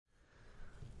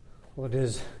Well, it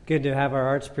is good to have our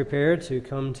hearts prepared to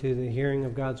come to the hearing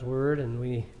of God's Word, and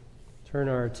we turn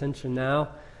our attention now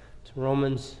to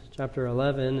Romans chapter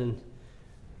 11, and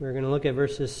we're going to look at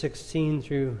verses 16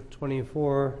 through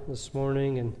 24 this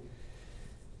morning, and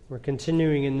we're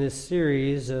continuing in this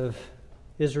series of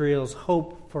Israel's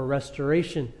hope for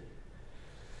restoration.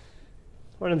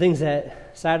 One of the things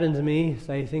that saddens me as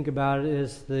I think about it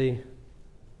is the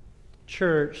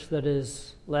church that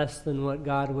is less than what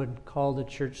God would call the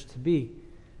church to be.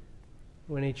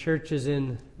 When a church is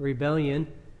in rebellion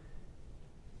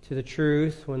to the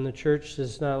truth, when the church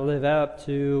does not live up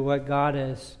to what God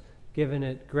has given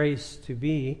it grace to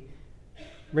be,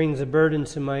 brings a burden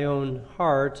to my own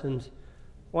heart. And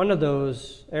one of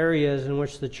those areas in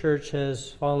which the church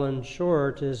has fallen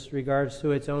short is regards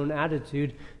to its own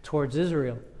attitude towards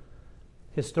Israel,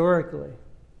 historically.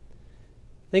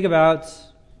 Think about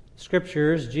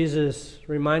Scriptures. Jesus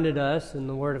reminded us in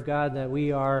the Word of God that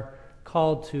we are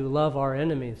called to love our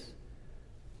enemies.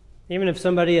 Even if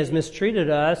somebody has mistreated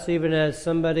us, even as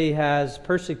somebody has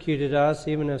persecuted us,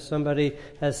 even if somebody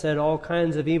has said all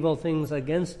kinds of evil things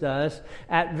against us,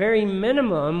 at very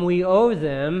minimum we owe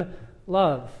them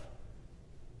love.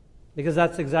 Because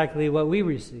that's exactly what we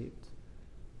received.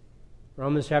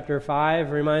 Romans chapter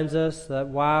 5 reminds us that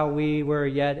while we were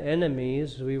yet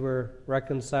enemies, we were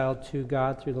reconciled to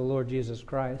God through the Lord Jesus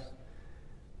Christ.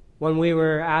 When we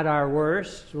were at our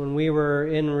worst, when we were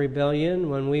in rebellion,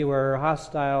 when we were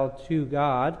hostile to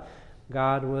God,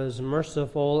 God was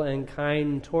merciful and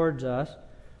kind towards us.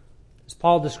 As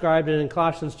Paul described it in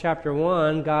Colossians chapter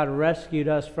 1, God rescued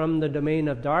us from the domain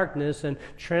of darkness and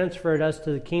transferred us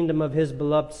to the kingdom of His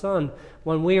beloved Son.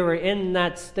 When we were in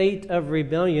that state of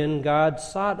rebellion, God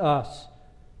sought us.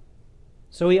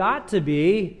 So we ought to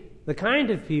be the kind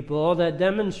of people that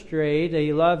demonstrate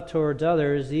a love towards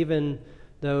others, even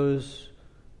those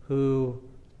who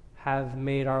have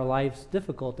made our lives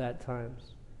difficult at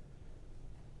times.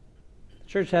 The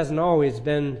church hasn't always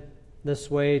been this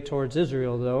way towards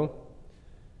Israel, though.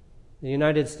 The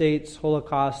United States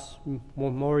Holocaust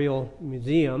Memorial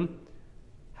Museum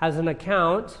has an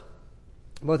account,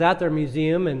 both at their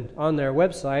museum and on their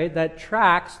website, that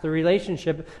tracks the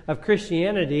relationship of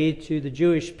Christianity to the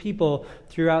Jewish people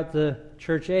throughout the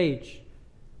church age.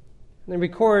 They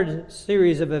record a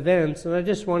series of events, and I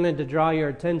just wanted to draw your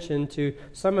attention to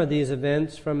some of these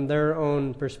events from their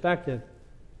own perspective.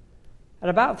 At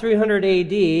about 300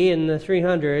 AD, in the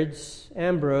 300s,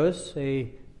 Ambrose,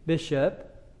 a bishop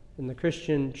in the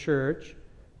Christian church,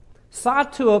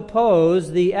 sought to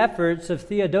oppose the efforts of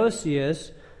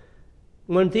Theodosius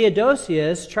when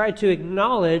Theodosius tried to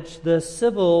acknowledge the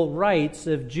civil rights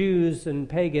of Jews and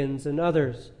pagans and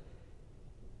others.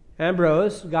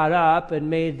 Ambrose got up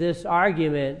and made this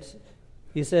argument.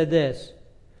 He said this: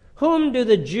 "Whom do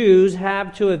the Jews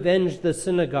have to avenge the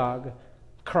synagogue?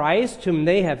 Christ, whom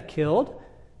they have killed?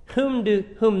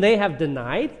 Whom they have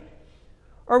denied?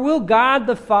 Or will God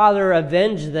the Father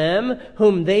avenge them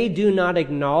whom they do not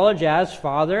acknowledge as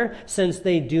Father, since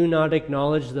they do not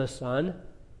acknowledge the Son?"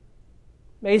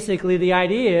 Basically, the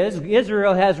idea is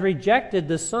Israel has rejected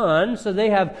the Son, so they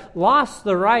have lost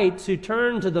the right to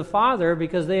turn to the Father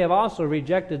because they have also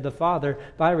rejected the Father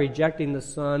by rejecting the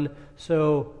Son.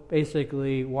 So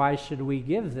basically, why should we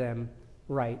give them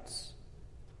rights?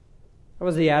 That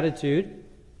was the attitude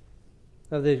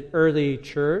of the early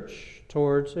church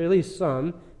towards, or at least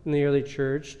some in the early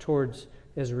church, towards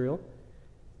Israel.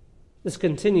 This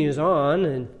continues on,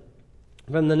 and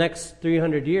from the next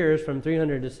 300 years, from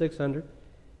 300 to 600,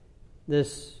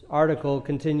 this article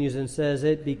continues and says,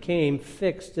 "It became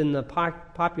fixed in the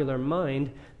popular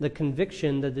mind the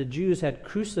conviction that the Jews had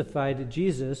crucified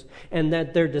Jesus and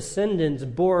that their descendants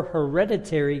bore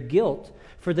hereditary guilt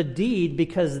for the deed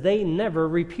because they never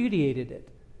repudiated it.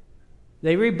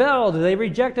 They rebelled. They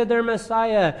rejected their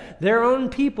Messiah, their own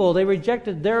people. They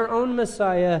rejected their own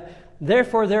Messiah.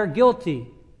 Therefore, they're guilty.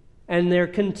 And they're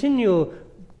continually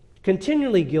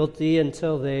guilty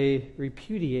until they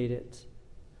repudiate it."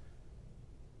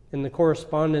 In the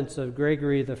correspondence of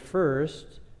Gregory I,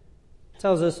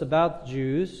 tells us about the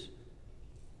Jews,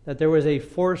 that there was a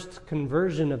forced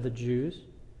conversion of the Jews.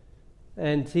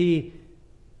 And he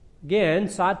again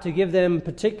sought to give them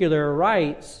particular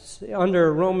rights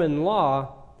under Roman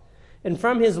law. And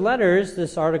from his letters,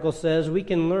 this article says, we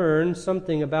can learn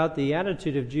something about the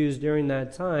attitude of Jews during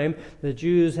that time. The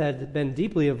Jews had been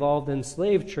deeply involved in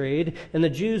slave trade, and the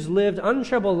Jews lived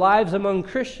untroubled lives among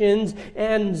Christians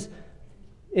and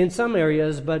in some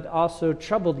areas, but also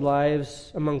troubled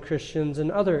lives among Christians in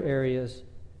other areas.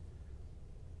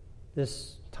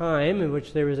 This time in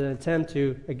which there was an attempt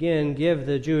to, again, give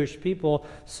the Jewish people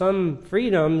some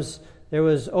freedoms there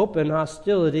was open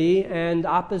hostility and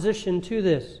opposition to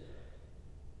this.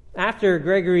 After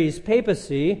Gregory's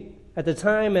papacy, at the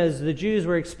time as the Jews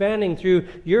were expanding through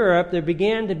Europe, there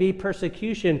began to be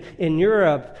persecution in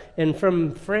Europe and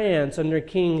from France under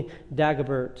King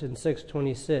Dagobert in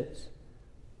 626.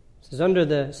 This is under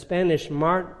the Spanish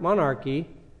monarchy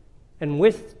and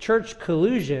with church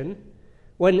collusion,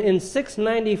 when in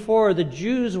 694 the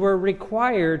Jews were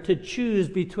required to choose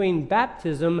between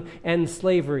baptism and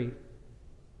slavery.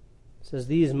 It says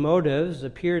these motives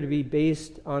appear to be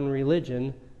based on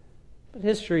religion, but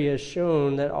history has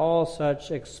shown that all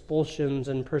such expulsions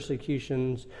and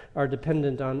persecutions are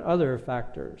dependent on other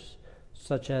factors,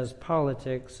 such as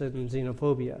politics and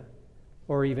xenophobia,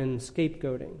 or even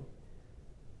scapegoating.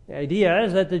 The idea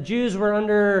is that the Jews were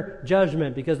under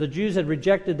judgment because the Jews had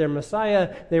rejected their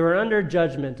Messiah. They were under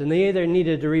judgment, and they either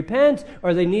needed to repent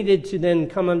or they needed to then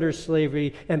come under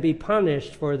slavery and be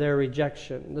punished for their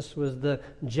rejection. This was the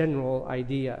general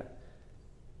idea.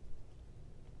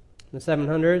 In the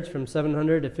 700s, from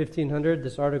 700 to 1500,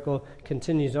 this article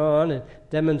continues on and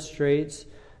demonstrates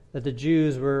that the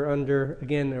Jews were under,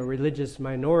 again, a religious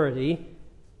minority.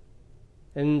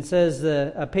 And it says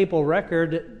a papal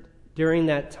record during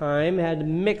that time had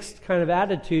mixed kind of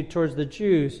attitude towards the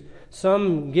Jews,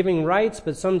 some giving rights,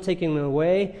 but some taking them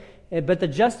away. But the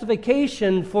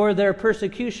justification for their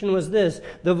persecution was this: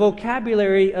 the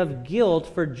vocabulary of guilt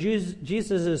for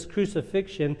Jesus'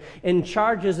 crucifixion and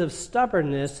charges of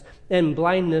stubbornness and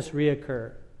blindness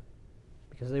reoccur.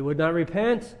 Because they would not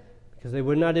repent, because they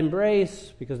would not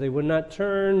embrace, because they would not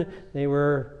turn, they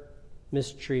were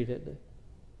mistreated.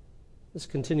 This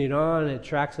continued on.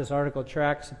 This article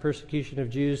tracks the persecution of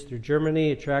Jews through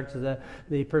Germany. It tracks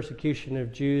the persecution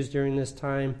of Jews during this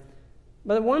time.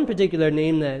 But one particular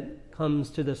name that comes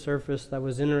to the surface that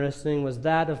was interesting was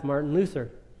that of Martin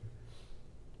Luther.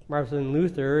 Martin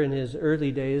Luther, in his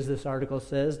early days, this article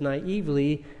says,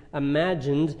 naively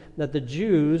imagined that the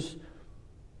Jews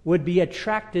would be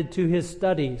attracted to his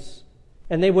studies,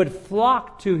 and they would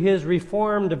flock to his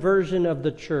reformed version of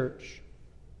the church.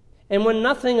 And when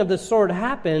nothing of the sort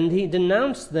happened, he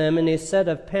denounced them in a set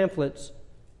of pamphlets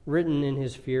written in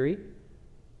his fury.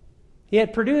 He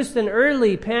had produced an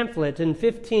early pamphlet in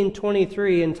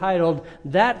 1523 entitled,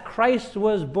 "That Christ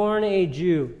Was Born a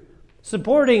Jew,"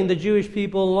 supporting the Jewish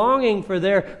people, longing for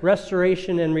their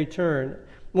restoration and return.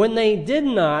 When they did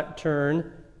not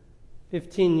turn,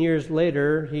 15 years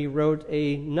later, he wrote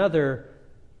another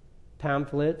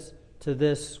pamphlet to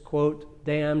this, quote,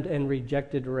 "damned and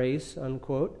rejected race,"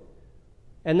 unquote.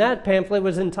 And that pamphlet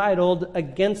was entitled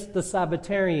 "Against the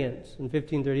Sabbatarians" in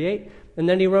 1538. And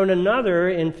then he wrote another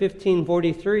in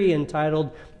 1543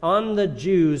 entitled "On the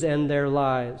Jews and Their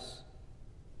Lies."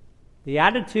 The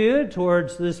attitude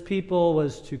towards this people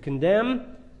was to condemn,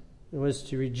 it was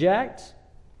to reject.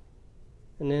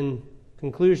 And in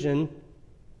conclusion,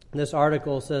 this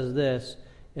article says this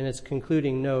in its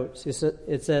concluding notes.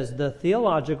 It says, "The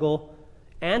theological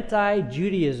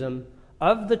anti-Judaism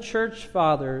of the church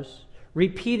fathers,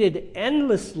 repeated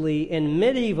endlessly in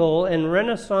medieval and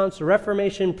Renaissance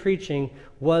Reformation preaching,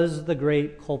 was the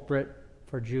great culprit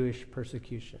for Jewish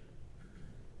persecution."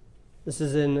 This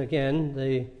is in, again,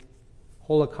 the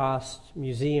Holocaust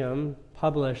Museum,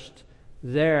 published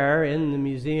there in the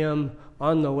museum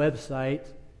on the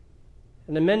website.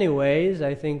 And in many ways,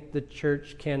 I think the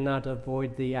church cannot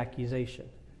avoid the accusation.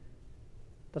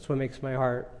 That's what makes my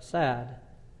heart sad.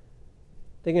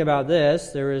 Thinking about this,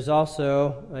 there is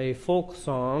also a folk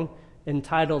song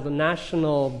entitled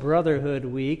National Brotherhood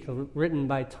Week, written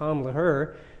by Tom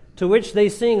LaHer, to which they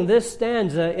sing this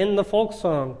stanza in the folk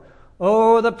song: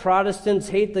 "Oh, the Protestants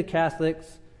hate the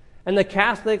Catholics, and the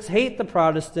Catholics hate the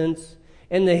Protestants,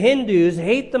 and the Hindus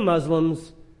hate the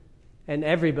Muslims, and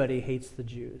everybody hates the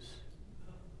Jews."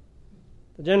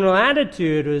 The general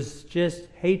attitude was just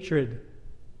hatred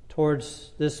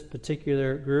towards this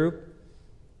particular group.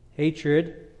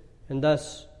 Hatred, and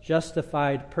thus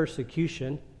justified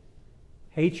persecution.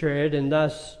 Hatred, and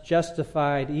thus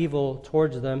justified evil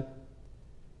towards them.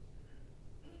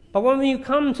 But when you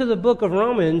come to the book of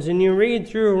Romans and you read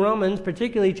through Romans,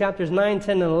 particularly chapters 9,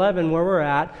 10, and 11, where we're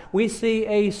at, we see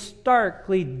a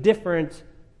starkly different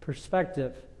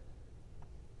perspective.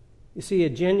 You see a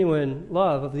genuine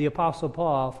love of the Apostle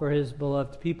Paul for his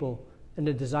beloved people and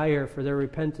a desire for their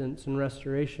repentance and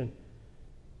restoration.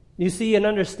 You see an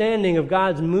understanding of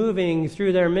God's moving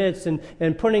through their midst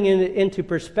and putting into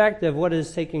perspective what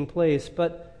is taking place.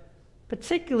 But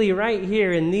particularly right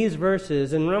here in these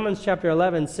verses, in Romans chapter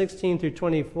 11, 16 through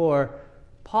 24,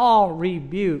 Paul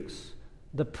rebukes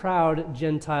the proud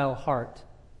Gentile heart.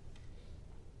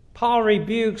 Paul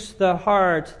rebukes the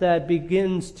heart that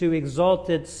begins to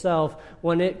exalt itself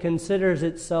when it considers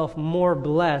itself more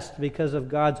blessed because of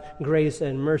God's grace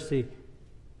and mercy.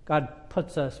 God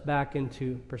puts us back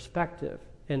into perspective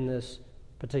in this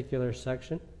particular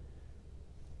section.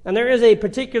 And there is a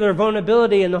particular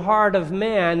vulnerability in the heart of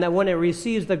man that when it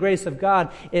receives the grace of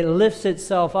God, it lifts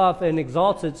itself up and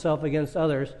exalts itself against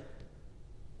others.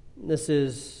 This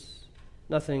is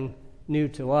nothing new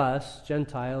to us,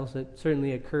 Gentiles. It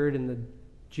certainly occurred in the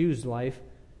Jews' life.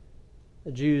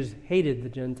 The Jews hated the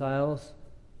Gentiles,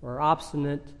 were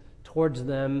obstinate towards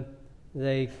them.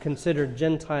 They considered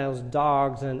Gentiles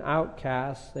dogs and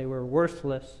outcasts. They were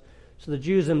worthless. So the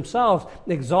Jews themselves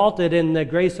exalted in the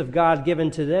grace of God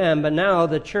given to them, but now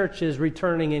the church is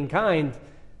returning in kind.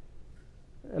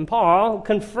 And Paul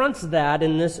confronts that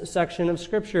in this section of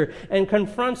Scripture and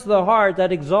confronts the heart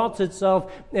that exalts itself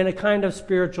in a kind of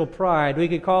spiritual pride. We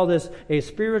could call this a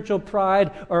spiritual pride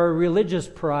or a religious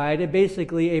pride.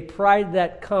 Basically, a pride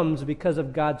that comes because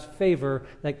of God's favor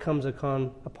that comes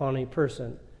upon a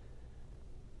person.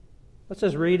 Let's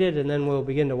just read it and then we'll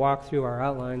begin to walk through our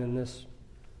outline in this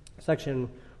section.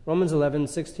 Romans 11,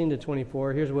 16 to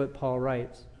 24. Here's what Paul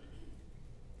writes.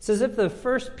 It says, if the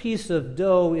first piece of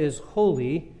dough is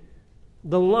holy,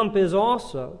 the lump is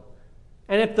also.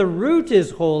 And if the root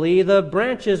is holy, the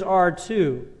branches are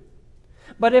too.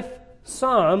 But if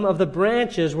some of the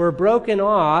branches were broken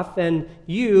off, and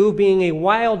you, being a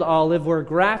wild olive, were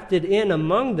grafted in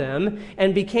among them,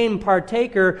 and became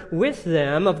partaker with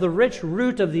them of the rich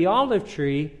root of the olive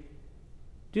tree,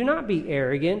 do not be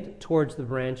arrogant towards the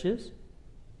branches.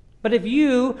 But if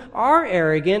you are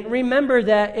arrogant, remember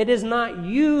that it is not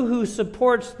you who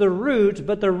supports the root,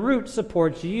 but the root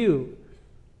supports you.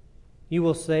 You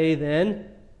will say then,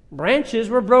 branches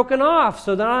were broken off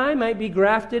so that I might be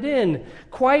grafted in.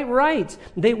 Quite right.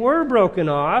 They were broken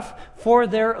off for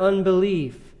their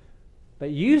unbelief. But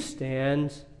you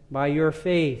stand by your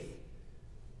faith.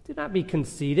 Do not be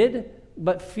conceited,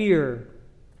 but fear.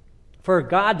 For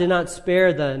God did not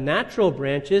spare the natural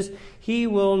branches, He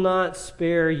will not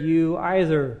spare you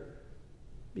either.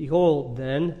 Behold,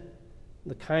 then,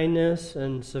 the kindness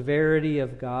and severity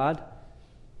of God.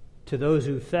 To those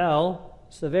who fell,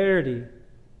 severity.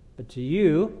 But to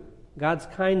you, God's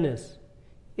kindness,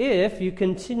 if you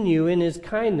continue in His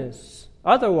kindness.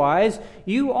 Otherwise,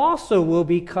 you also will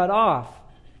be cut off.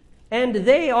 And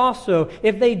they also,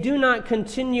 if they do not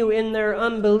continue in their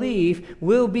unbelief,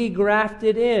 will be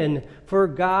grafted in, for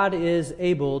God is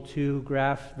able to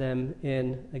graft them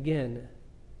in again.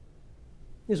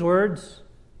 These words,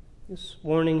 this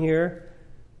warning here,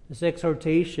 this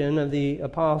exhortation of the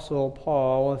Apostle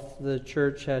Paul, if the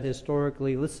church had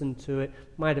historically listened to it,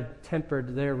 might have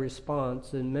tempered their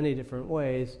response in many different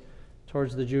ways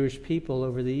towards the Jewish people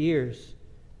over the years.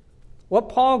 What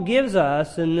Paul gives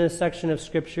us in this section of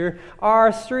Scripture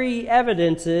are three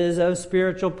evidences of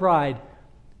spiritual pride.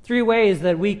 Three ways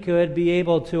that we could be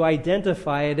able to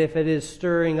identify it if it is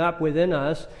stirring up within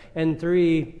us, and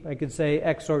three, I could say,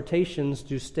 exhortations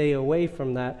to stay away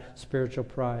from that spiritual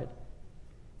pride.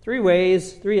 Three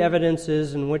ways, three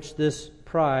evidences in which this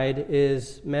pride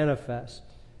is manifest.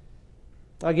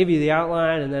 I'll give you the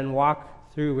outline and then walk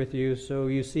through with you. So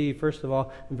you see, first of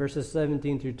all, in verses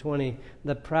 17 through 20,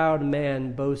 the proud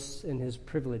man boasts in his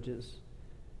privileges.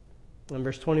 In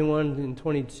verse 21 and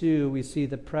 22, we see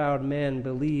the proud man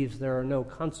believes there are no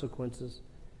consequences.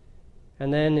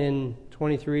 And then in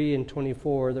 23 and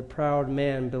 24, the proud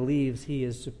man believes he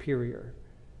is superior.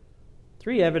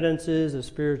 Three evidences of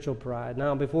spiritual pride.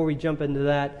 Now, before we jump into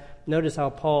that, notice how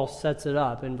Paul sets it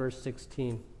up in verse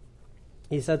 16.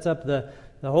 He sets up the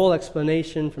whole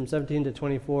explanation from 17 to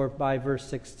 24 by verse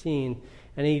 16,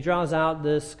 and he draws out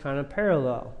this kind of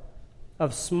parallel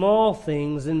of small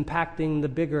things impacting the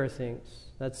bigger things.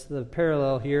 That's the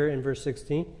parallel here in verse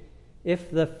 16. If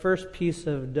the first piece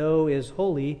of dough is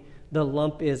holy, the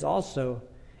lump is also.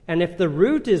 And if the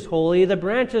root is holy, the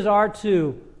branches are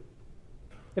too.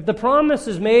 If the promise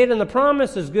is made and the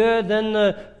promise is good, then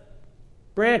the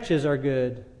branches are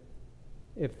good.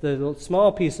 If the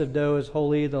small piece of dough is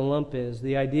holy, the lump is.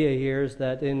 The idea here is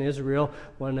that in Israel,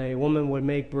 when a woman would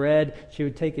make bread, she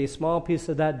would take a small piece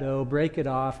of that dough, break it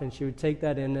off, and she would take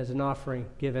that in as an offering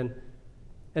given.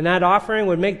 And that offering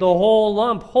would make the whole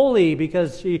lump holy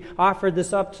because she offered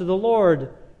this up to the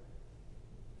Lord.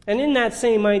 And in that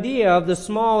same idea of the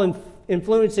small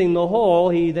influencing the whole,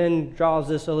 he then draws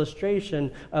this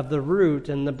illustration of the root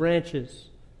and the branches.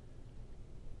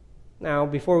 Now,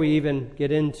 before we even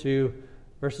get into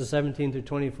verses 17 through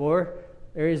 24,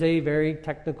 there is a very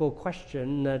technical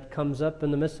question that comes up in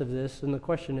the midst of this, and the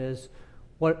question is,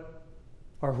 what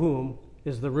or whom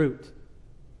is the root?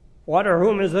 What or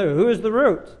who is the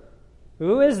root?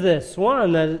 Who is this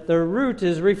one that the root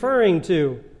is referring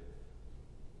to?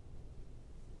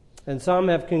 And some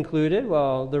have concluded,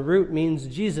 well, the root means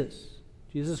Jesus.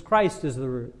 Jesus Christ is the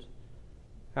root.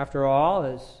 After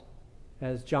all,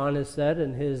 as John has said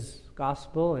in his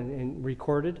gospel and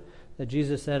recorded, that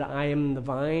Jesus said, I am the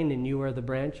vine and you are the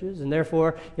branches. And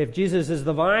therefore, if Jesus is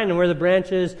the vine and we're the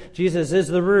branches, Jesus is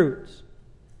the root.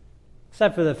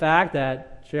 Except for the fact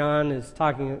that Jesus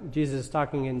is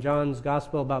talking in John's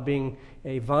gospel about being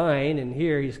a vine, and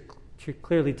here he's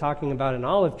clearly talking about an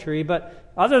olive tree.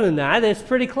 But other than that, it's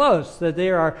pretty close. That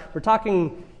we're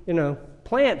talking,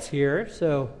 plants here,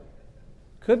 so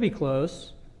could be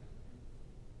close.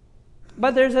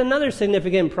 But there's another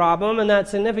significant problem, and that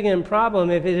significant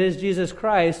problem, if it is Jesus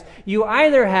Christ, you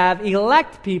either have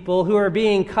elect people who are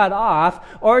being cut off,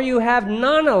 or you have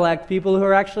non-elect people who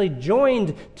are actually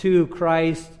joined to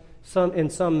Christ in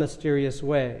some mysterious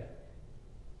way.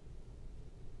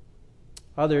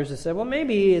 Others have said, well,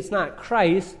 maybe it's not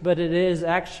Christ, but it is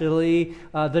actually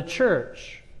the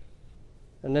church.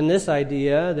 And in this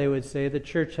idea, they would say the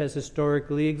church has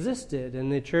historically existed,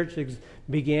 and the church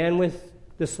began with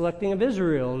the selecting of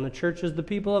Israel, and the church is the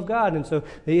people of God. And so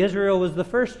Israel was the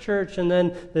first church, and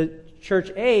then the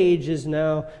church age is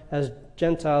now, as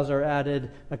Gentiles are added,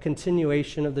 a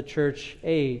continuation of the church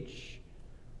age.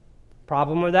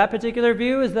 Problem with that particular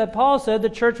view is that Paul said the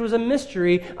church was a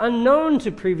mystery unknown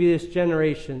to previous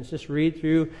generations. Just read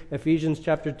through Ephesians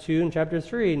chapter 2 and chapter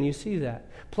 3, and you see that.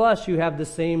 Plus, you have the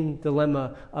same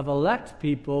dilemma of elect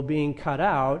people being cut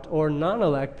out or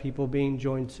non-elect people being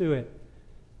joined to it.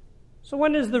 So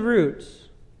what is the root?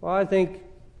 Well, I think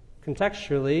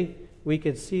contextually we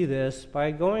could see this by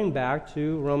going back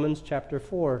to Romans chapter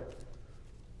 4.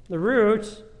 The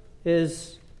root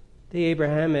is the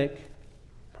Abrahamic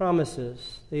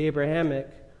promises, the Abrahamic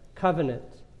covenant.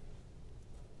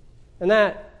 And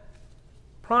that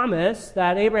promise,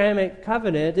 that Abrahamic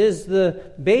covenant, is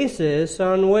the basis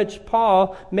on which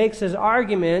Paul makes his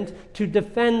argument to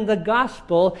defend the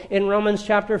gospel in Romans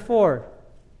chapter 4.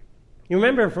 You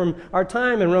remember from our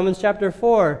time in Romans chapter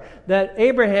 4 that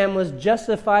Abraham was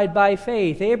justified by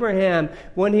faith. Abraham,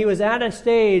 when he was at a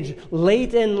stage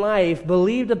late in life,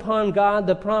 believed upon God,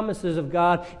 the promises of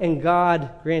God, and God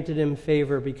granted him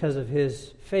favor because of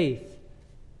his faith.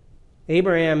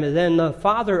 Abraham is then the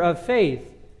father of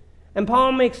faith. And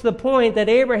Paul makes the point that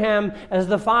Abraham, as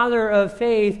the father of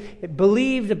faith,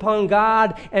 believed upon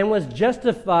God and was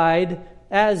justified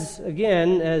as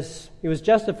he was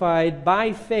justified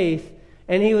by faith.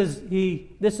 And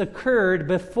this occurred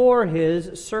before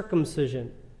his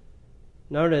circumcision.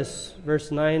 Notice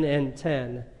verse 9 and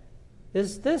 10.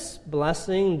 Is this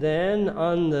blessing then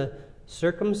on the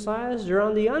circumcised or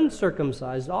on the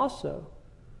uncircumcised also?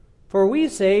 For we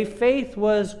say faith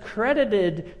was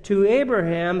credited to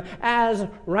Abraham as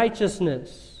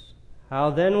righteousness. How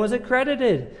then was it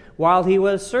credited? While he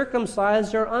was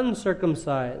circumcised or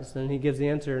uncircumcised? And he gives the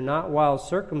answer, not while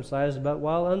circumcised, but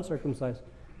while uncircumcised.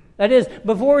 That is,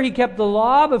 before he kept the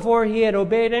law, before he had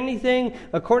obeyed anything,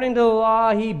 according to the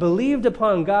law, he believed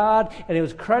upon God, and it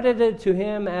was credited to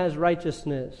him as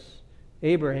righteousness.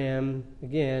 Abraham,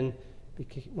 again,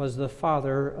 was the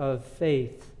father of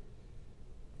faith.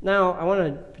 Now, I want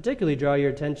to particularly draw your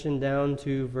attention down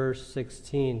to verse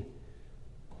 16.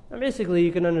 Now, basically,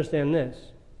 you can understand this.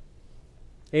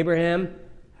 Abraham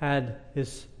had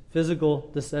his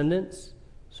physical descendants.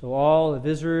 So all of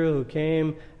Israel who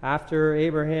came after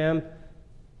Abraham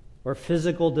were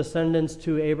physical descendants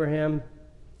to Abraham.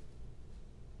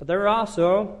 But there were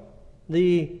also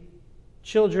the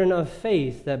children of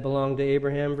faith that belonged to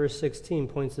Abraham. Verse 16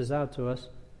 points this out to us.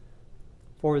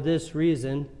 For this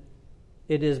reason,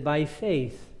 it is by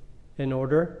faith, in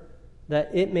order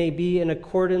that it may be in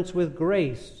accordance with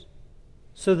grace,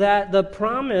 so that the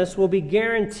promise will be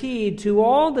guaranteed to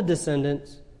all the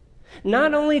descendants,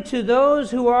 not only to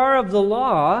those who are of the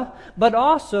law, but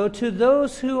also to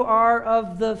those who are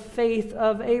of the faith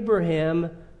of Abraham,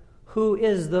 who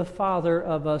is the father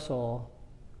of us all.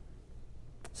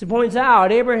 So he points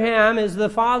out, Abraham is the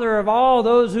father of all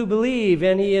those who believe,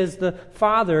 and he is the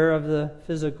father of the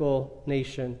physical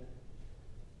nation.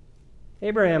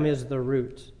 Abraham is the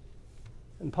root.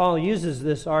 And Paul uses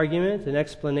this argument, an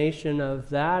explanation of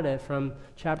that from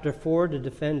chapter 4 to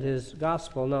defend his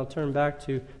gospel. Now turn back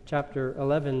to chapter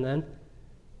 11 then.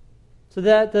 So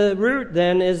that the root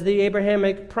then is the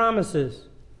Abrahamic promises.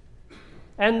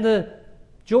 And the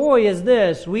joy is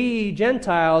this: we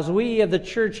Gentiles, we of the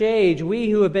church age, we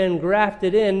who have been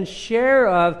grafted in, share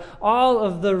of all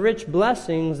of the rich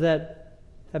blessings that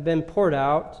have been poured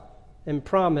out and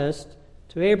promised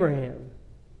to Abraham.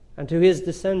 and to his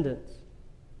descendants.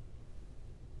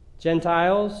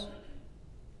 Gentiles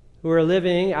who are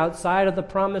living outside of the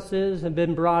promises have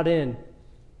been brought in.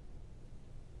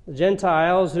 The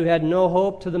Gentiles who had no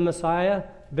hope to the Messiah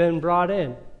have been brought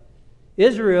in.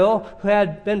 Israel, who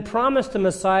had been promised a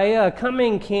Messiah, a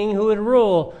coming king who would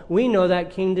rule, we know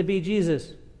that king to be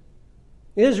Jesus.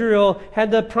 Israel had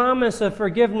the promise of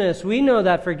forgiveness. We know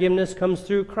that forgiveness comes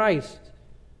through Christ.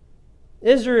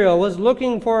 Israel was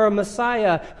looking for a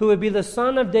Messiah who would be the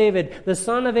son of David, the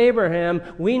son of Abraham.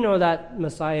 We know that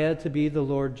Messiah to be the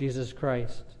Lord Jesus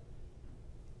Christ.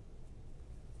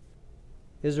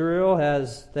 Israel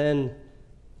has then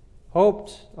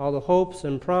hoped. All the hopes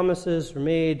and promises were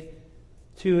made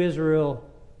to Israel,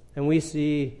 and we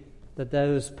see that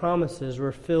those promises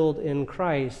were filled in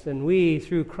Christ, and we,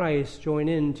 through Christ, join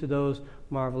into those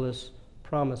marvelous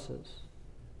promises.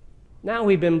 Now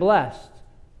we've been blessed.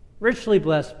 Richly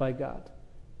blessed by God.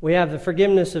 We have the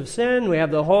forgiveness of sin. We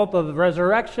have the hope of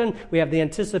resurrection. We have the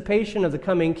anticipation of the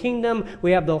coming kingdom.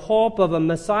 We have the hope of a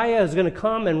Messiah who's going to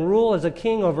come and rule as a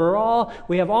king over all.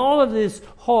 We have all of this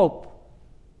hope.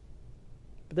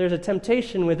 But there's a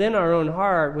temptation within our own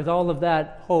heart with all of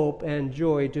that hope and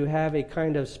joy to have a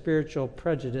kind of spiritual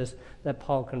prejudice that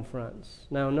Paul confronts.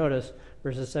 Now notice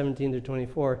verses 17 through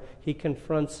 24. He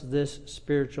confronts this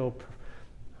spiritual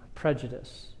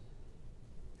prejudice.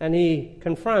 And he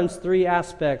confronts three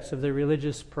aspects of the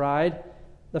religious pride.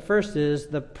 The first is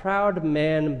the proud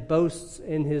man boasts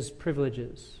in his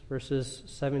privileges, verses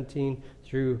 17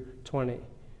 through 20.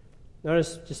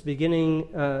 Notice 17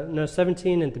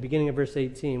 at the beginning of verse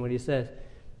 18, what he says.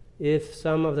 If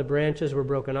some of the branches were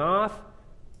broken off,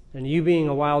 and you being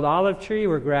a wild olive tree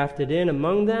were grafted in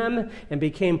among them, and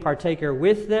became partaker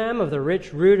with them of the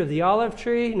rich root of the olive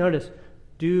tree, notice,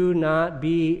 do not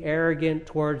be arrogant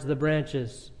towards the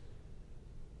branches.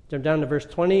 Jump down to verse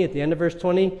 20. At the end of verse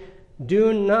 20,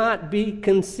 do not be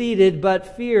conceited,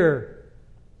 but fear.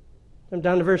 Jump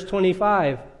down to verse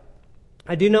 25.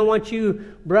 I do not want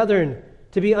you, brethren,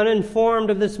 to be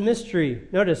uninformed of this mystery.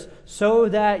 Notice, so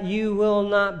that you will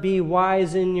not be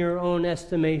wise in your own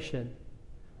estimation.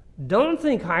 Don't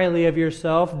think highly of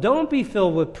yourself. Don't be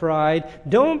filled with pride.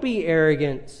 Don't be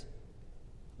arrogant.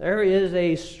 There is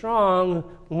a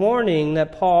strong warning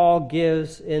that Paul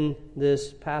gives in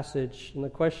this passage. And the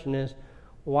question is,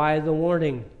 why the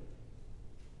warning?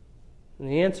 And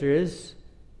the answer is,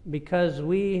 because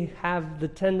we have the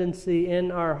tendency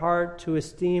in our heart to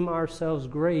esteem ourselves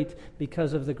great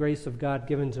because of the grace of God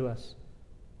given to us.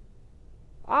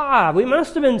 We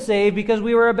must have been saved because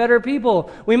we were a better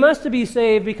people. We must have been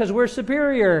saved because we're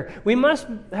superior. We must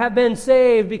have been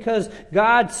saved because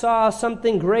God saw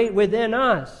something great within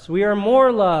us. We are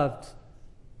more loved.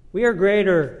 We are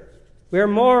greater. We are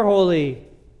more holy.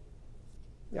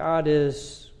 God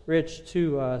is rich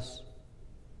to us.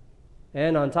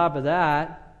 And on top of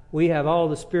that, we have all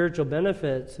the spiritual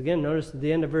benefits. Again, notice at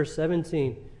the end of verse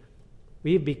 17.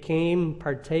 We became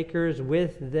partakers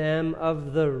with them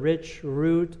of the rich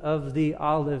root of the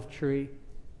olive tree.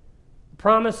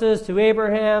 Promises to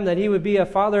Abraham that he would be a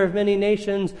father of many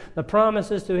nations. The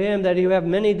promises to him that he would have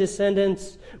many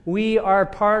descendants. We are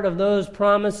part of those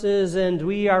promises and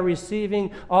we are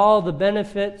receiving all the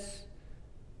benefits.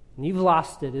 And you've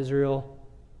lost it, Israel.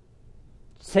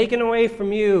 It's taken away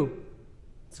from you.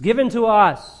 It's given to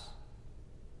us.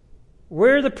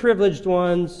 We're the privileged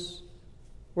ones.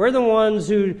 We're the ones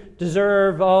who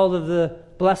deserve all of the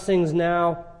blessings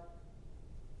now.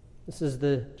 This is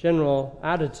the general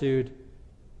attitude.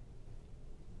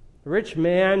 The rich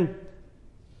man,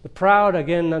 the proud,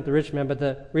 again, not the rich man, but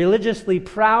the religiously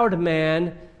proud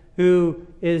man who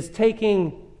is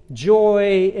taking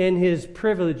joy in his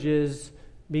privileges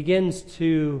begins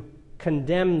to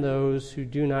condemn those who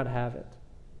do not have it.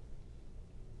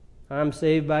 I'm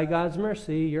saved by God's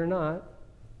mercy, you're not.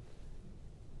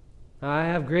 I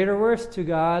have greater worth to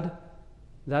God.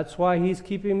 That's why He's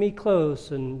keeping me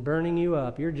close and burning you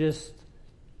up. You're just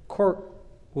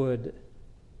corkwood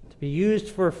to be used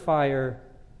for fire.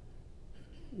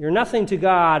 You're nothing to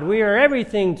God. We are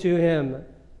everything to Him.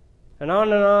 And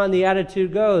on the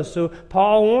attitude goes. So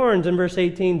Paul warns in verse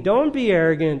 18, don't be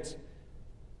arrogant.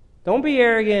 Don't be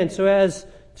arrogant so as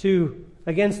to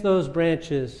against those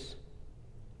branches.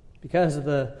 Because of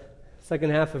the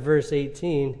second half of verse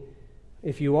 18,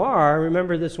 if you are,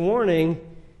 remember this warning,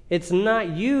 it's not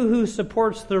you who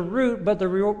supports the root, but the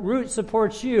root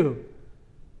supports you.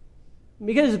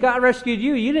 Because God rescued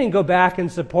you, you didn't go back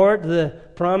and support the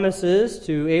promises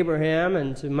to Abraham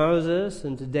and to Moses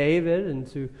and to David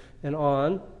and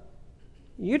on.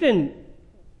 You didn't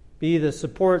be the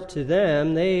support to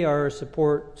them. They are a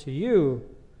support to you.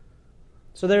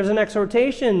 So there's an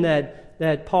exhortation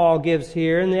that Paul gives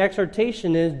here, and the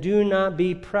exhortation is, do not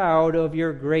be proud of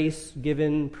your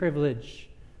grace-given privilege.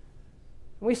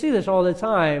 We see this all the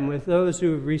time with those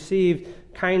who have received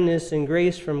kindness and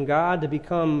grace from God to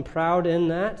become proud in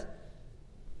that.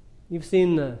 You've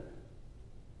seen the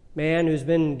man who's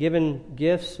been given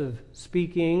gifts of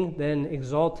speaking, then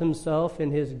exalt himself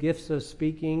in his gifts of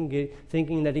speaking,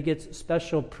 thinking that he gets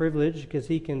special privilege because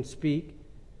he can speak.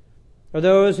 Or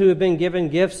those who have been given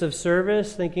gifts of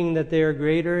service, thinking that they are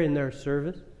greater in their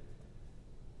service.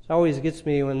 It always gets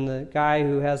me when the guy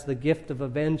who has the gift of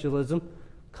evangelism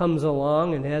comes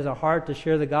along and has a heart to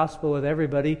share the gospel with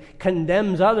everybody,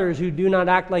 condemns others who do not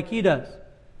act like he does.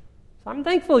 So I'm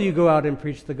thankful you go out and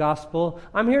preach the gospel.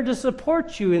 I'm here to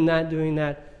support you in that, doing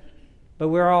that. But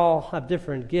we all have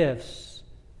different gifts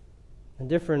and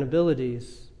different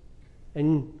abilities.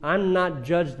 And I'm not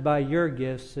judged by your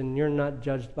gifts, and you're not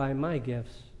judged by my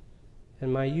gifts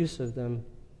and my use of them.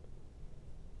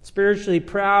 Spiritually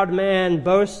proud man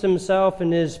boasts himself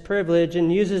in his privilege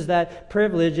and uses that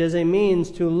privilege as a means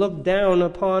to look down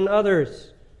upon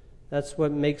others. That's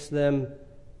what makes them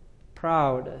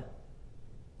proud.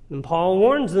 And Paul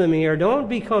warns them here, don't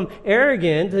become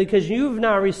arrogant because you've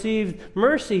now received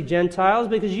mercy, Gentiles,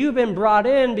 because you've been brought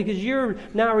in, because you're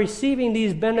now receiving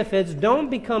these benefits. Don't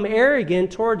become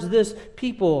arrogant towards this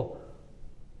people.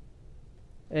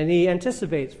 And he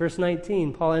anticipates, verse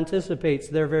 19, Paul anticipates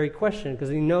their very question because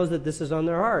he knows that this is on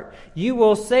their heart. You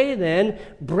will say then,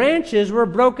 branches were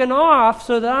broken off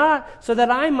so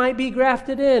that I might be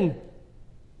grafted in.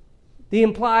 The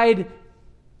implied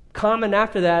comment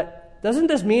after that, doesn't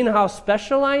this mean how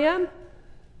special I am?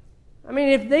 I mean,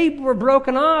 if they were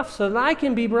broken off so that I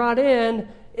can be brought in,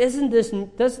 doesn't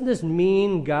this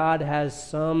mean God has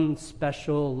some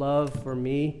special love for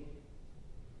me?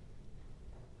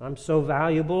 I'm so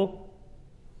valuable,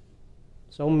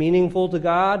 so meaningful to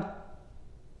God,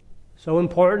 so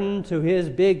important to His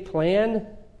big plan.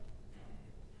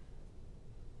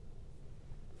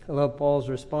 I love Paul's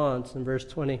response in verse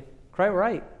 20. Quite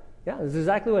right. Yeah, this is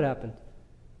exactly what happened.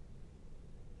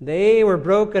 They were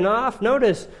broken off,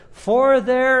 notice, for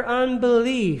their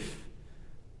unbelief.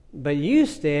 But you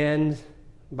stand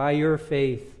by your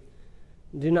faith.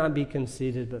 Do not be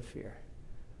conceited, but fear.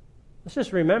 Let's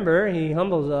just remember, he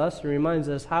humbles us and reminds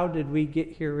us, how did we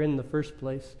get here in the first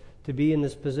place? To be in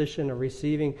this position of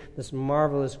receiving this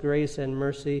marvelous grace and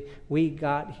mercy. We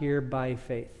got here by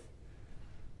faith.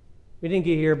 We didn't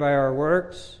get here by our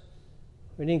works.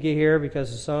 We didn't get here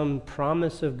because of some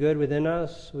promise of good within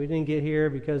us. We didn't get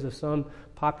here because of some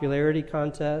popularity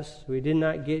contest. We did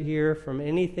not get here from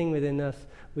anything within us.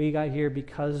 We got here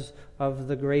because of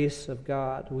the grace of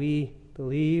God. We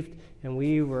believed and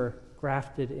we were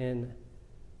grafted in.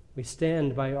 We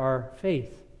stand by our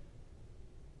faith.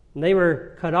 And they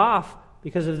were cut off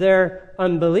because of their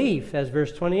unbelief, as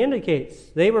verse 20 indicates.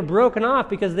 They were broken off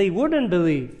because they wouldn't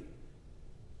believe.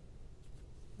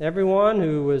 Everyone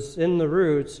who was in the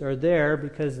roots are there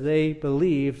because they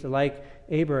believed like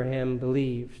Abraham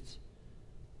believed.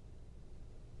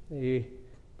 They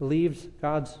believed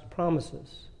God's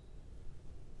promises.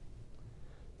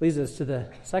 Leads us to the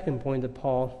second point that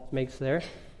Paul makes there.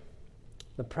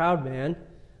 The proud man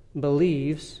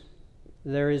believes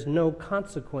there is no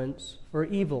consequence for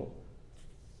evil.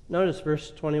 Notice verse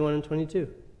 21 and 22.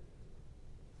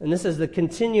 And this is the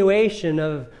continuation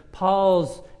of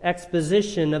Paul's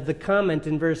exposition of the comment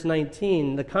in verse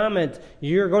 19. The comment,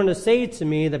 you're going to say to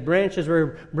me that branches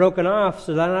were broken off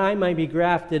so that I might be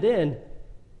grafted in.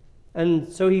 And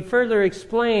so he further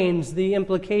explains the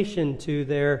implication to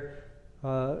their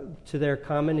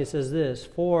comment. He says this,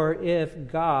 for if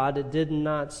God did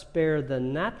not spare the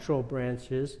natural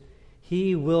branches,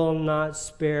 He will not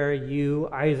spare you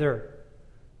either.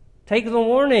 Take the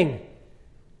warning.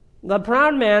 The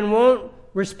proud man won't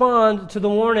respond to the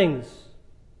warnings.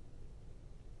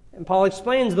 And Paul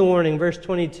explains the warning, verse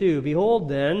 22. Behold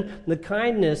then the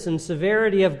kindness and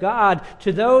severity of God.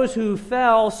 To those who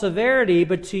fell, severity,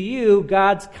 but to you,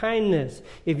 God's kindness.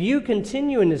 If you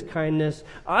continue in His kindness,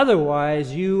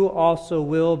 otherwise you also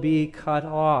will be cut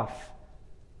off.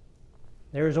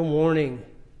 There's a warning.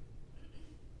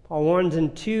 Paul warns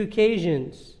in 2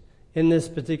 occasions in this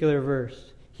particular verse.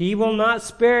 He will not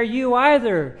spare you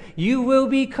either. You will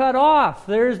be cut off.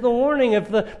 There's the warning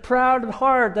of the proud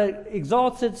heart that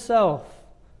exalts itself.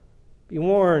 Be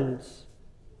warned.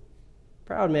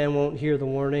 Proud man won't hear the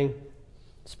warning.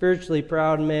 Spiritually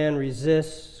proud man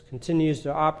resists, continues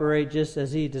to operate just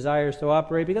as he desires to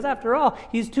operate, because after all,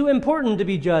 he's too important to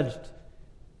be judged.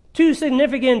 Too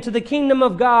significant to the kingdom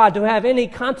of God to have any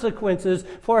consequences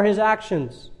for his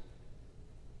actions.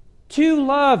 too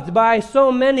loved by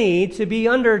so many to be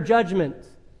under judgment,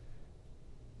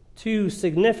 too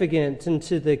significant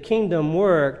into the kingdom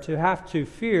work to have to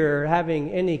fear having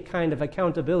any kind of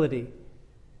accountability.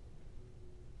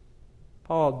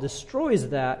 Paul destroys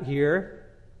that here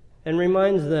and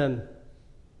reminds them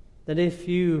that if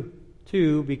you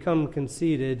too become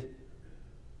conceited,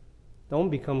 don't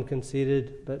become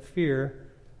conceited, but fear.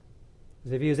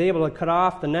 Because if he is able to cut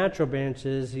off the natural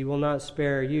branches, he will not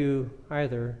spare you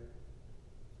either.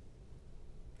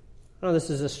 I know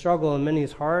this is a struggle in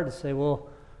many's heart to say, well,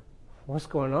 what's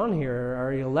going on here?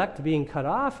 Are you elect being cut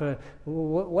off?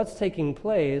 What's taking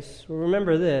place? Well,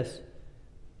 remember this.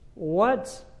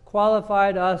 What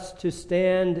qualified us to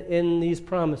stand in these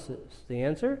promises? The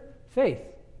answer? Faith.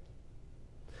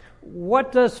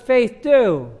 What does faith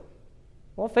do?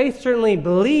 Well, faith certainly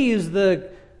believes the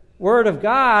Word of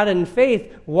God, and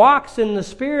faith walks in the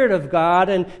Spirit of God,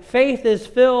 and faith is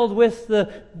filled with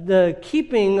the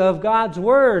keeping of God's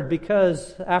Word,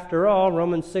 because, after all,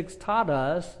 Romans 6 taught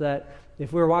us that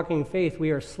if we're walking in faith, we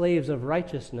are slaves of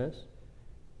righteousness.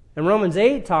 And Romans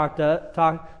 8 taught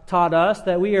us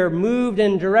that we are moved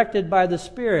and directed by the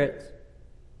Spirit.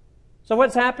 So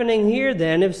what's happening here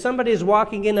then? If somebody is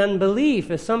walking in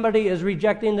unbelief, if somebody is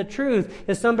rejecting the truth,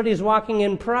 if somebody is walking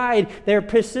in pride, they're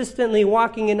persistently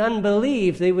walking in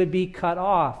unbelief, they would be cut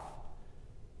off.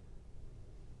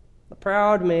 A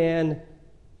proud man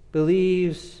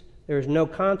believes there is no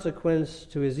consequence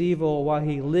to his evil while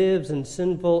he lives in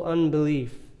sinful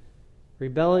unbelief,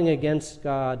 rebelling against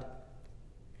God.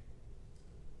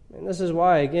 And this is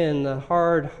why, again, the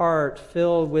hard heart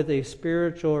filled with a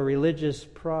spiritual or religious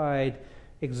pride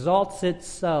exalts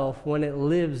itself when it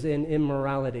lives in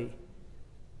immorality.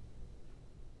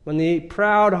 When the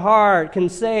proud heart can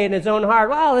say in its own heart,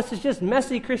 wow, this is just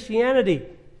messy Christianity.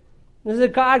 This is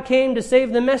that God came to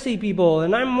save the messy people,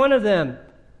 and I'm one of them.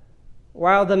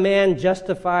 While the man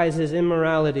justifies his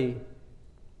immorality,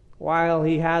 while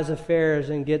he has affairs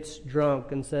and gets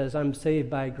drunk and says, I'm saved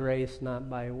by grace, not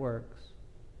by works.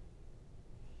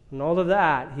 And all of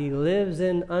that, he lives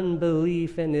in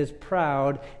unbelief and is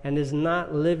proud and is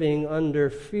not living under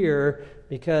fear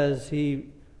because he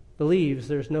believes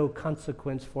there's no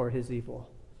consequence for his evil.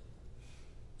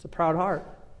 It's a proud heart.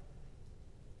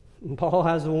 And Paul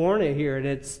has to warn it here, and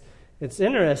it's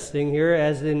interesting here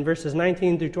as in verses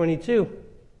 19 through 22.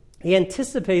 He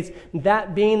anticipates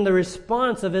that being the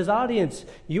response of his audience.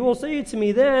 You will say to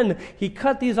me then, he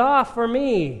cut these off for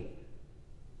me.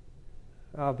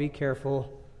 Oh, be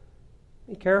careful.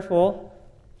 Be careful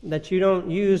that you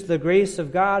don't use the grace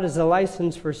of God as a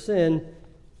license for sin.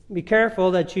 Be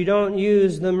careful that you don't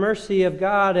use the mercy of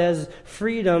God as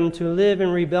freedom to live in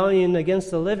rebellion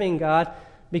against the living God,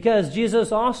 because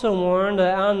Jesus also warned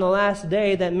on the last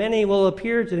day that many will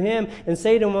appear to him and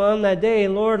say to him on that day,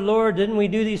 Lord, Lord, didn't we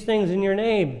do these things in your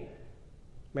name?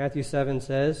 Matthew 7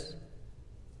 says,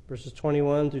 verses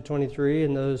 21 through 23,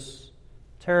 and those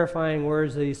terrifying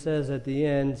words that he says at the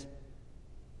end,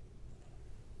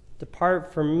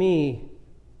 depart from me,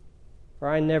 for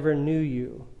I never knew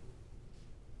you,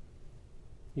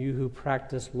 you who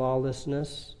practice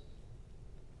lawlessness.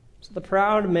 So the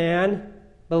proud man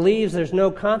believes there's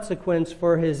no consequence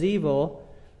for his evil,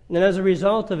 and as a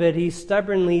result of it, he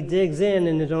stubbornly digs in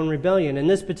his own rebellion. In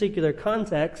this particular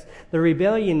context, the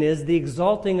rebellion is the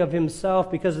exalting of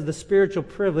himself because of the spiritual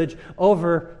privilege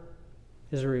over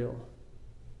Israel.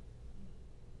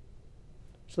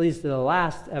 Which leads to the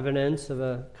last evidence of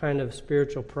a kind of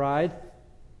spiritual pride.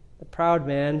 The proud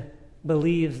man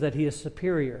believes that he is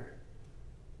superior.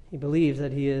 He believes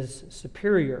that he is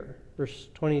superior. Verse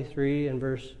 23 and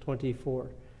verse 24.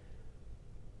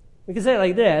 We can say it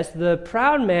like this. The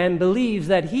proud man believes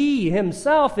that he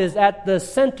himself is at the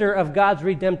center of God's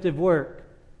redemptive work.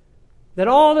 That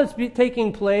all that's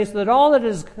taking place, that all that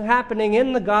is happening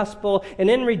in the gospel and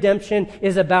in redemption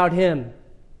is about him.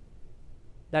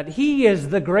 That he is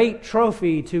the great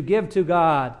trophy to give to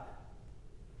God.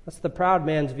 That's the proud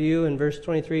man's view, and verse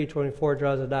 23-24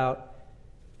 draws it out.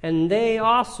 And they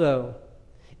also,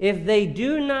 if they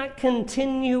do not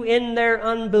continue in their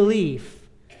unbelief,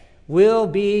 will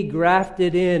be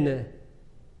grafted in.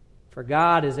 For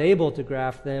God is able to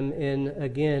graft them in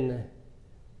again.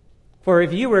 For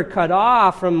if you were cut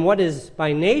off from what is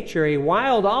by nature a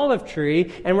wild olive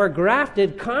tree, and were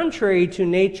grafted contrary to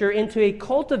nature into a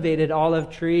cultivated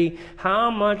olive tree, how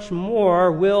much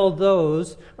more will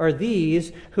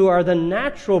these who are the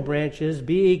natural branches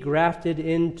be grafted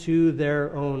into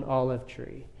their own olive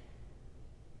tree?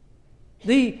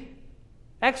 The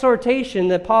exhortation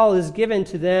that Paul is given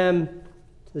to them,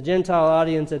 to the Gentile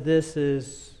audience at this,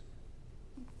 is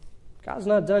God's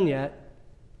not done yet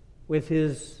with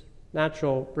his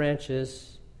natural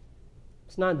branches.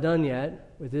 It's not done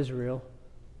yet with Israel.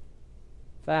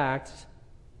 In fact,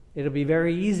 it'll be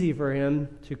very easy for him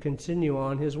to continue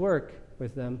on his work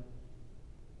with them.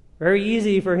 Very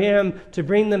easy for him to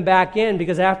bring them back in,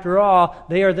 because after all,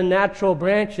 they are the natural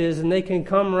branches and they can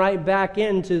come right back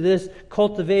into this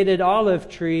cultivated olive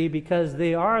tree because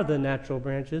they are the natural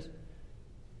branches.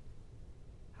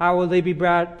 How will they be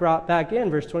brought back in?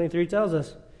 Verse 23 tells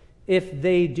us, if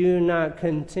they do not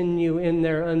continue in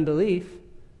their unbelief.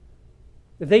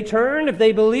 If they turn, if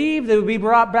they believe, they will be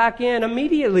brought back in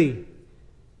immediately,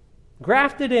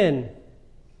 grafted in.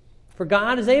 For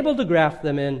God is able to graft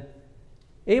them in,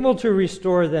 able to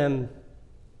restore them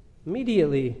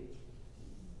immediately.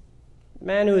 The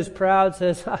man who is proud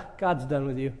says, God's done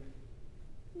with you.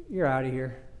 You're out of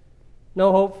here.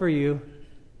 No hope for you.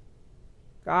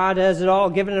 God has it all,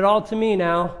 given it all to me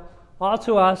now. All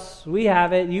to us. We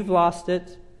have it. You've lost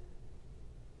it.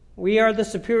 We are the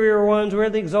superior ones. We're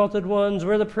the exalted ones.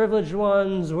 We're the privileged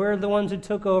ones. We're the ones who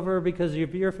took over because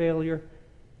of your failure.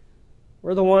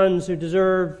 We're the ones who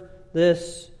deserve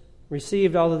this,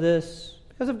 received all of this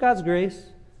because of God's grace.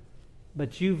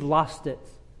 But you've lost it.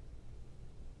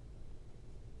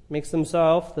 Makes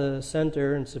himself the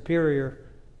center and superior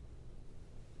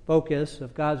focus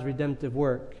of God's redemptive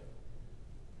work.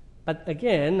 But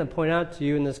again, I point out to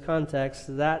you in this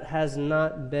context, that has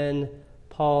not been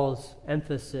Paul's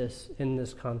emphasis in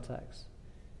this context.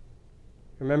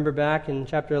 Remember back in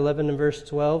chapter 11 and verse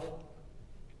 12,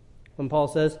 when Paul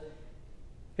says,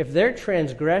 if their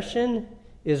transgression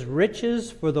is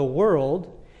riches for the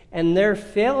world, and their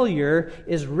failure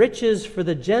is riches for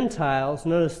the Gentiles,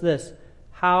 notice this,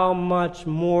 how much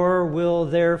more will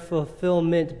their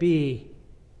fulfillment be?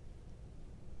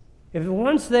 If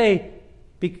once they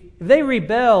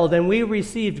rebelled and we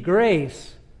received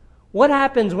grace, what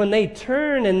happens when they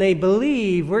turn and they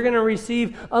believe? We're going to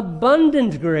receive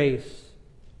abundant grace.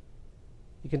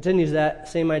 He continues that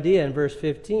same idea in verse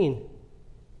 15.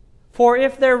 For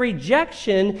if their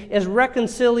rejection is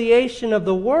reconciliation of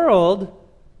the world,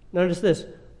 notice this,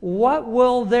 what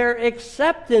will their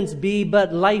acceptance be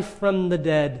but life from the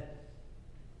dead?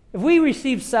 If we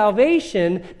receive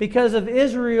salvation because of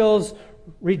Israel's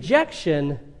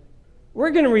rejection,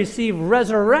 we're going to receive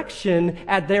resurrection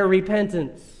at their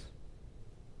repentance.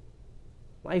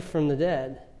 Life from the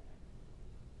dead.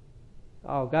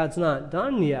 Oh, God's not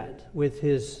done yet with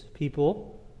his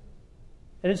people.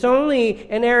 And it's only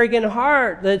an arrogant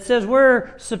heart that says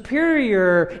we're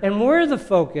superior and we're the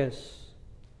focus.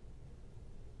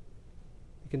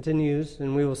 It continues,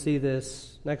 and we will see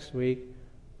this next week,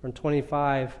 from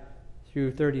 25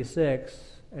 through 36,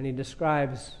 and he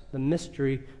describes the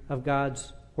mystery of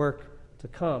God's work to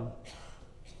come.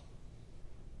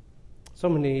 So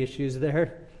many issues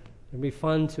there. It'd be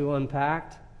fun to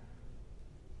unpack.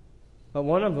 But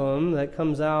one of them that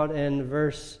comes out in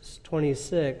verse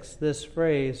 26, this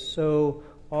phrase, so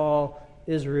all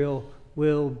Israel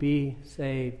will be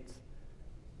saved.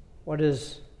 What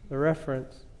is the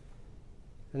reference?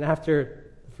 And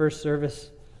after the first service,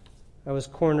 I was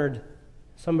cornered.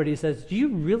 Somebody says, do you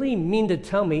really mean to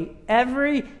tell me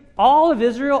all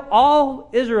Israel,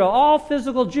 all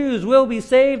physical Jews will be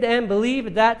saved and believe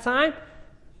at that time?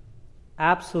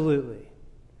 Absolutely.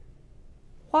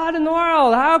 What in the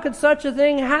world? How could such a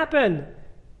thing happen?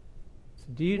 So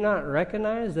do you not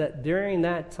recognize that during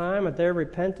that time of their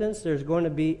repentance, there's going to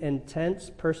be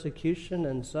intense persecution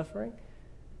and suffering?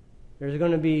 There's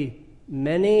going to be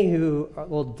many who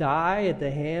will die at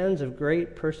the hands of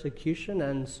great persecution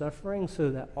and suffering, so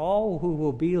that all who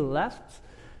will be left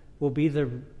will be the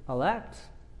elect,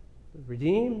 the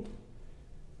redeemed.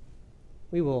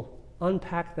 We will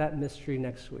unpack that mystery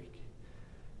next week.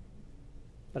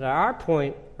 But our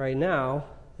point right now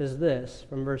is this,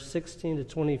 from verse 16 to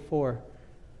 24.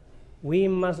 We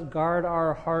must guard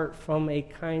our heart from a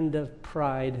kind of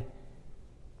pride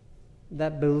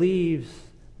that believes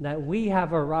that we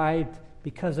have arrived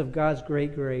because of God's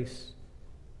great grace,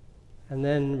 and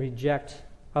then reject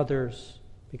others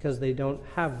because they don't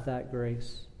have that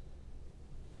grace.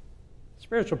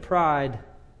 Spiritual pride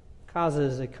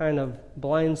causes a kind of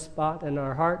blind spot in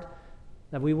our heart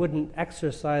that we wouldn't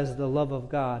exercise the love of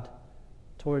God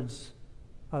towards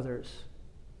others.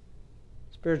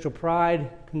 Spiritual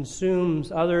pride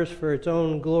consumes others for its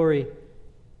own glory,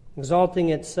 exalting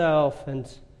itself,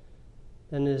 and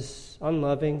then is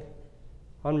unloving,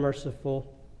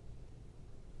 unmerciful.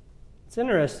 It's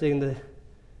interesting the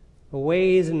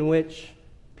ways in which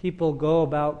people go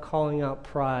about calling out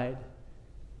pride.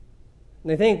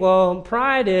 And they think, well,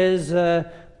 pride is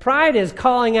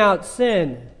calling out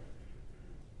sin.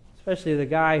 Especially the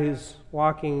guy who's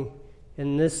walking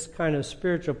in this kind of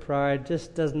spiritual pride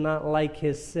just does not like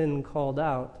his sin called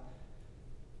out.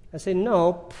 I say,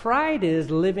 no, pride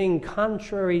is living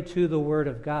contrary to the Word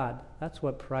of God. That's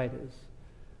what pride is.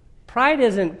 Pride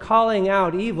isn't calling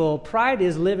out evil. Pride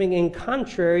is living in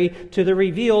contrary to the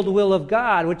revealed will of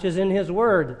God, which is in His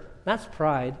Word. That's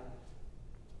pride.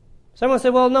 Someone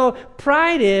said, well, no,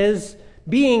 pride is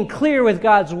being clear with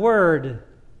God's Word.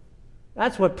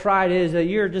 That's what pride is, that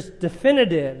you're just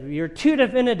definitive. You're too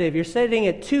definitive. You're stating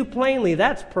it too plainly.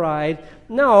 That's pride.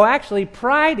 No, actually,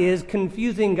 pride is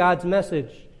confusing God's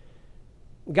message.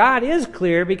 God is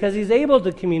clear because He's able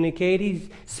to communicate. He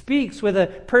speaks with a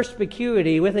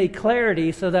perspicuity, with a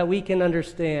clarity so that we can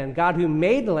understand. God, who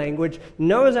made language,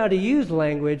 knows how to use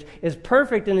language, is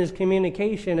perfect in His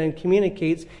communication and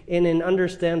communicates in an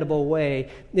understandable way.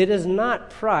 It is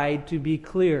not pride to be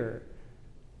clear.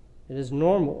 It is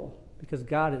normal because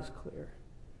God is clear.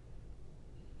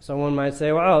 Someone might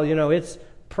say, well, it's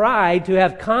pride to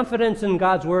have confidence in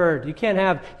God's Word. You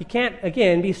can't,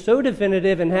 again, be so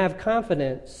definitive and have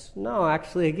confidence. No,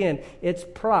 actually, again, it's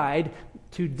pride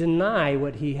to deny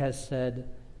what He has said.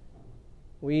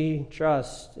 We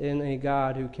trust in a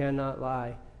God who cannot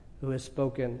lie, who has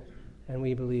spoken, and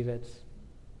we believe it.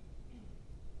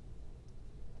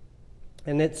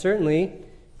 And it certainly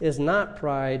is not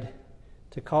pride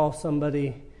to call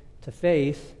somebody to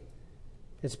faith.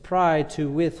 It's pride to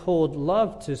withhold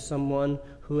love to someone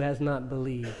who has not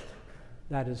believed.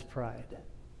 That is pride.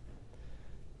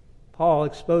 Paul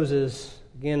exposes,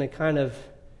 again, a kind of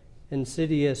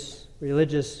insidious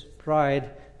religious pride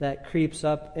that creeps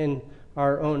up in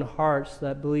our own hearts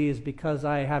that believes because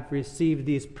I have received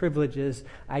these privileges,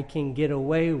 I can get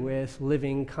away with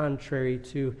living contrary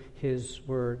to His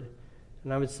Word.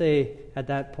 And I would say at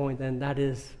that point then that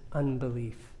is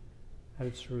unbelief at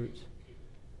its root.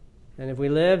 And if we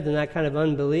lived in that kind of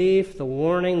unbelief, the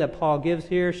warning that Paul gives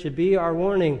here should be our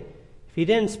warning. If He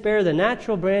didn't spare the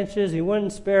natural branches, He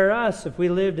wouldn't spare us if we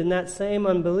lived in that same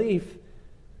unbelief.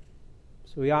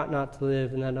 So we ought not to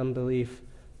live in that unbelief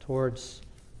towards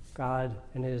God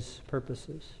and His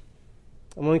purposes.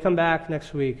 And when we come back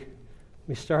next week,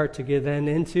 we start to get then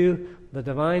into the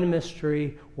divine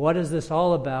mystery. What is this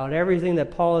all about? Everything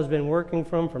that Paul has been working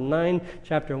from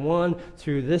chapter 1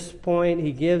 through this point,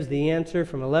 he gives the answer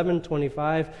from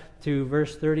 11:25 to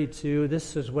verse 32.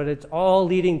 This is what it's all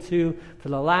leading to for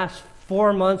the last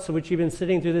 4 months of which you've been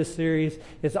sitting through this series.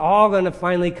 It's all going to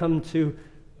finally come to,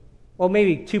 well,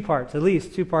 maybe 2 parts, at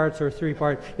least 2 parts or 3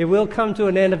 parts. It will come to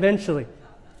an end eventually,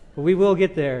 but we will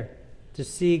get there to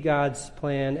see God's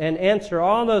plan and answer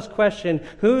all those questions.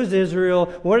 Who's Israel?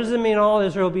 What does it mean all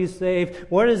Israel be saved?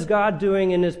 What is God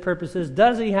doing in His purposes?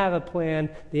 Does He have a plan?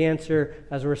 The answer,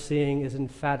 as we're seeing, is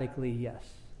emphatically yes.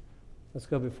 Let's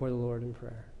go before the Lord in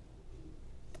prayer.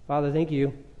 Father, thank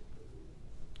You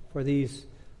for these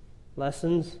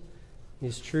lessons,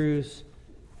 these truths.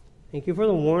 Thank You for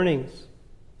the warnings.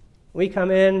 We come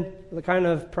in with a kind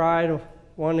of pride of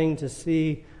wanting to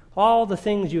see all the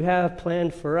things You have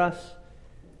planned for us.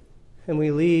 And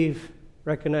we leave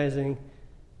recognizing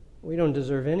we don't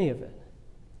deserve any of it.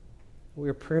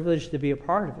 We're privileged to be a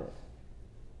part of it.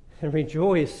 And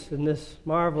rejoice in this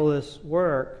marvelous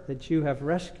work that You have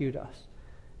rescued us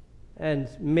and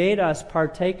made us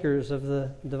partakers of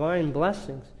the divine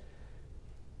blessings.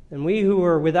 And we who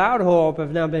were without hope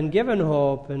have now been given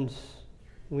hope, and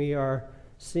we are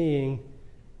seeing,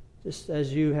 just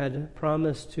as You had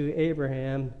promised to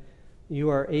Abraham, You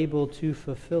are able to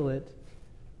fulfill it.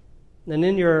 And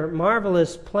in Your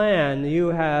marvelous plan, You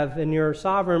have, in Your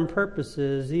sovereign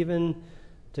purposes, even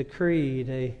decreed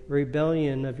a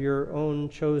rebellion of Your own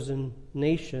chosen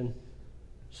nation,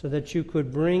 so that You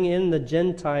could bring in the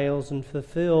Gentiles and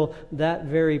fulfill that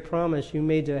very promise You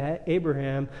made to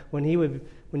Abraham when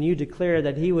You declared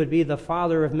that he would be the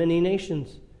father of many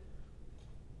nations.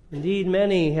 Indeed,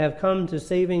 many have come to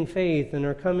saving faith and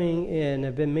are coming in,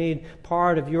 have been made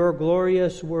part of Your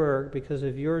glorious work because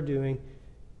of Your doing,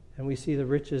 and we see the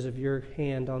riches of Your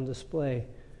hand on display.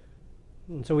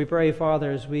 And so we pray,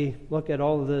 Father, as we look at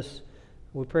all of this,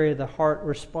 we pray the heart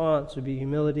response would be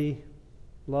humility,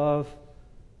 love,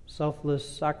 selfless,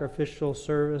 sacrificial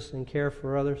service and care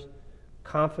for others,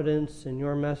 confidence in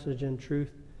Your message and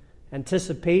truth,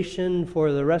 anticipation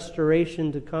for the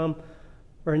restoration to come.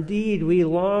 For indeed, we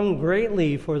long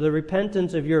greatly for the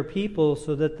repentance of Your people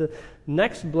so that the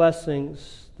next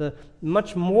blessings, the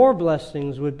much more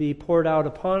blessings would be poured out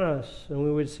upon us and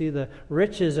we would see the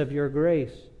riches of Your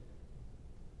grace.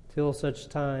 Till such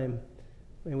time,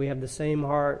 may we have the same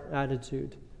heart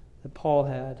attitude that Paul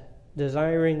had,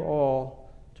 desiring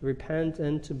all to repent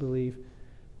and to believe.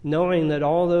 knowing that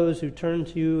all those who turn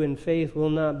to you in faith will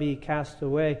not be cast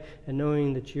away, and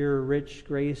knowing that your rich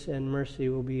grace and mercy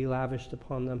will be lavished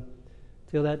upon them.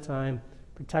 Till that time,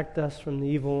 protect us from the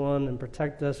evil one and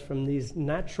protect us from these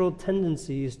natural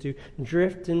tendencies to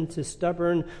drift into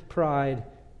stubborn pride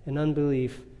and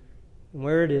unbelief. And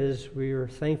where it is, we are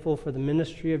thankful for the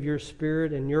ministry of your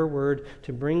Spirit and your word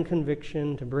to bring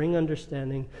conviction, to bring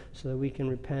understanding, so that we can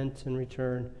repent and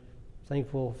return.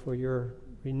 Thankful for your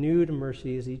renewed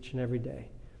mercies each and every day.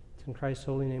 It's in Christ's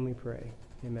holy name we pray.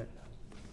 Amen.